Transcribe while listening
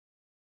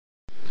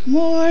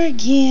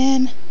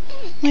Morgan,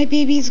 my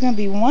baby's gonna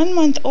be 1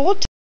 month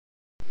old.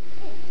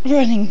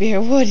 Running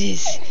Bear, what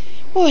is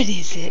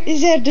it?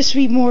 Is that the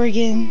sweet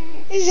Morgan?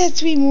 Is that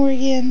sweet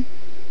Morgan?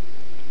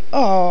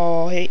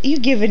 Oh, you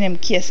giving him a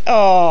kiss.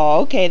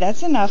 Oh, okay,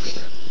 that's enough.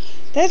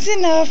 That's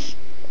enough.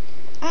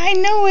 I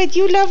know it.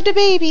 You love the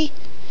baby.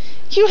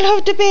 You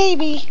love the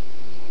baby.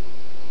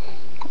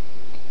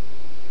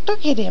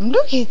 Look at him.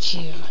 Look at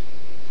you.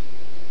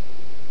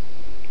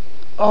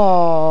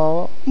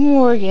 Oh,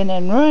 Morgan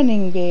and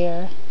Running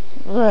Bear.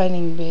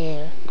 Running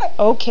Bear.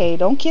 Okay,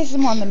 don't kiss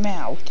him on the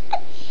mouth.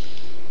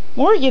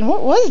 Morgan,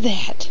 what was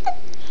that?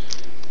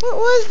 What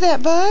was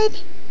that, bud?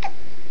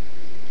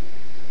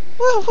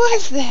 What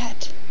was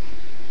that?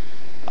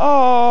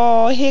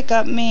 Oh,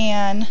 Hiccup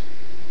man.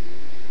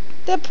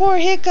 That poor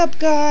Hiccup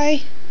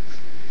guy.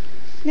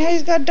 Now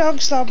he's got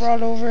dog slobber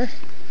all over.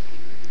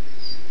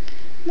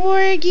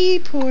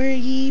 Morgie,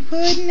 porgy,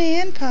 pudding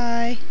and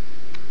pie.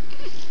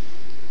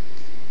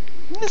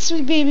 Oh,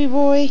 sweet baby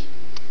boy.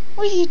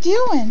 What are you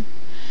doing?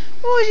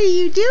 What are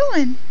you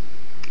doing?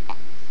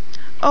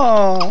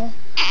 Oh,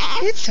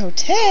 it's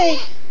okay.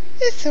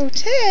 It's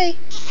okay.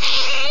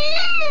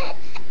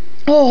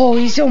 Oh,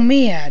 he's so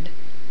mad.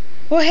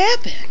 What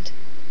happened?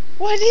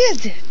 What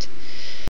is it?